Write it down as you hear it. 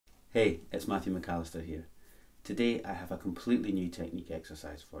Hey, it's Matthew McAllister here. Today I have a completely new technique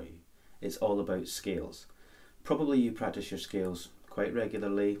exercise for you. It's all about scales. Probably you practice your scales quite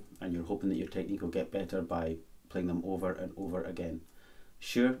regularly and you're hoping that your technique will get better by playing them over and over again.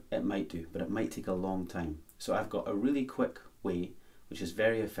 Sure, it might do, but it might take a long time. So I've got a really quick way, which is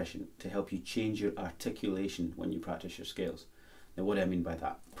very efficient, to help you change your articulation when you practice your scales. Now what do I mean by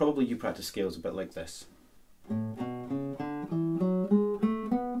that? Probably you practice scales a bit like this.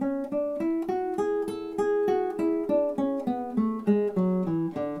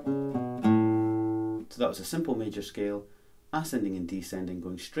 So that was a simple major scale, ascending and descending,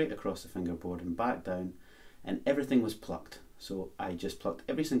 going straight across the fingerboard and back down, and everything was plucked. So I just plucked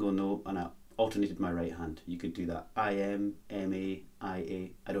every single note and I alternated my right hand. You could do that IM, MA,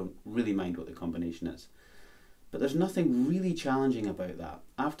 IA. I don't really mind what the combination is. But there's nothing really challenging about that.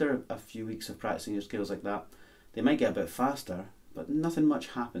 After a few weeks of practicing your scales like that, they might get a bit faster, but nothing much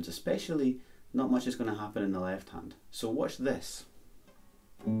happens, especially not much is going to happen in the left hand. So watch this.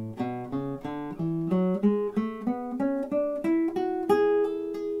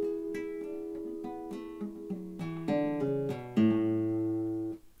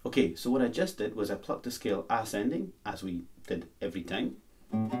 Okay, so what I just did was I plucked the scale ascending, as we did every time.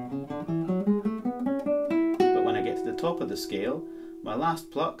 But when I get to the top of the scale, my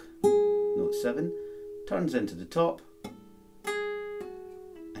last pluck, note 7, turns into the top,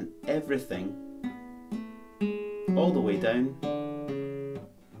 and everything, all the way down,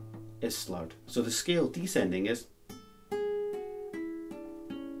 is slurred. So the scale descending is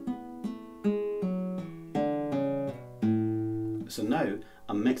so now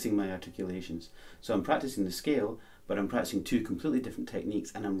I'm mixing my articulations. So I'm practicing the scale, but I'm practicing two completely different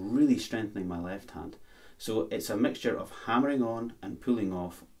techniques and I'm really strengthening my left hand. So it's a mixture of hammering on and pulling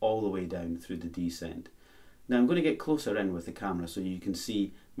off all the way down through the descent. Now I'm going to get closer in with the camera so you can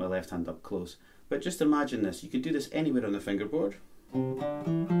see my left hand up close. But just imagine this, you could do this anywhere on the fingerboard.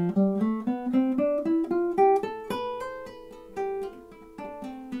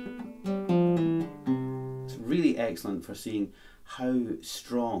 It's really excellent for seeing how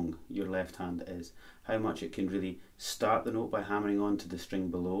strong your left hand is, how much it can really start the note by hammering onto the string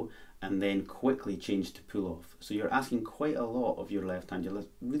below and then quickly change to pull off. So you're asking quite a lot of your left hand. It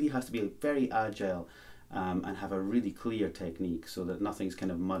really has to be very agile and have a really clear technique so that nothing's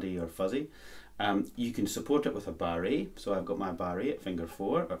kind of muddy or fuzzy. You can support it with a barré. So I've got my barré at finger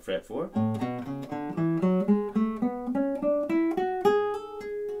 4 or fret 4.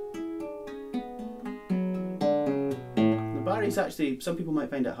 Barré's actually, some people might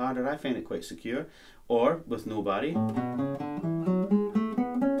find it harder, I find it quite secure, or with no barré.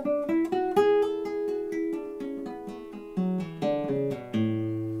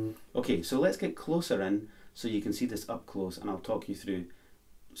 Okay, so let's get closer in so you can see this up close and I'll talk you through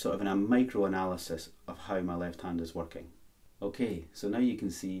sort of in a micro analysis of how my left hand is working. Okay, so now you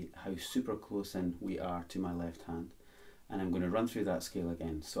can see how super close in we are to my left hand, and I'm going to run through that scale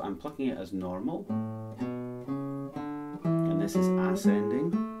again. So I'm plucking it as normal. This is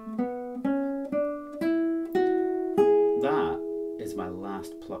ascending. That is my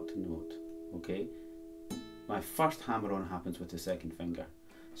last plucked note, okay? My first hammer on happens with the second finger.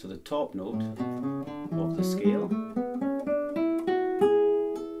 So the top note of the scale,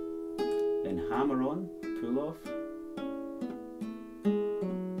 then hammer on, pull off,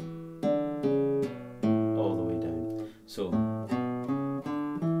 all the way down. So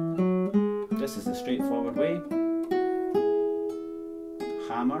this is the straightforward way.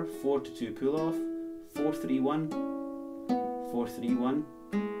 Hammer, 4 to 2 pull off, 4 3 1, 4 3 1,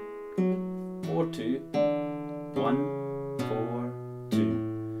 4 2, 1 4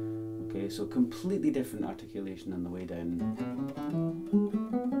 2. Okay, so completely different articulation on the way down.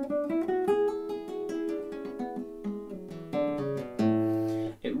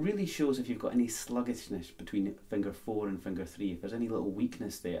 It really shows if you've got any sluggishness between finger 4 and finger 3, if there's any little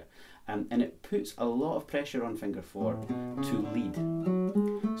weakness there, and it puts a lot of pressure on finger 4 to lead.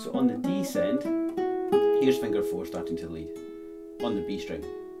 So on the descent, here's finger 4 starting to lead. On the B string,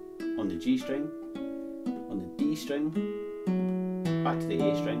 on the G string, on the D string, back to the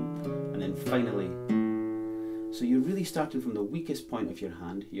A string, and then finally. So you're really starting from the weakest point of your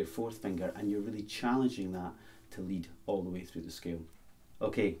hand, your fourth finger, and you're really challenging that to lead all the way through the scale.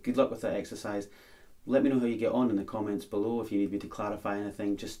 Okay, good luck with that exercise. Let me know how you get on in the comments below. If you need me to clarify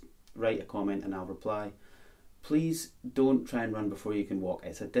anything, just write a comment and I'll reply. Please don't try and run before you can walk.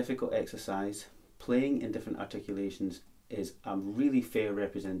 It's a difficult exercise. Playing in different articulations is a really fair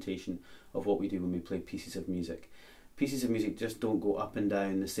representation of what we do when we play pieces of music. Pieces of music just don't go up and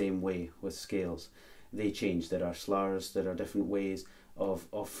down the same way with scales. They change. There are slurs, there are different ways,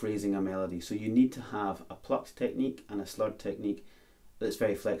 of phrasing a melody. So you need to have a plucked technique and a slurred technique that's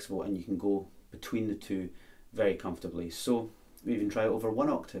very flexible, and you can go between the two very comfortably. So we even try it over 1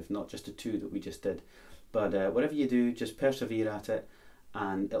 octave, not just a 2 that we just did. But whatever you do, just persevere at it,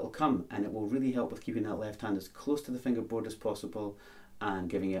 and it'll come, and it will really help with keeping that left hand as close to the fingerboard as possible and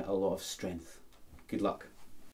giving it a lot of strength. Good luck.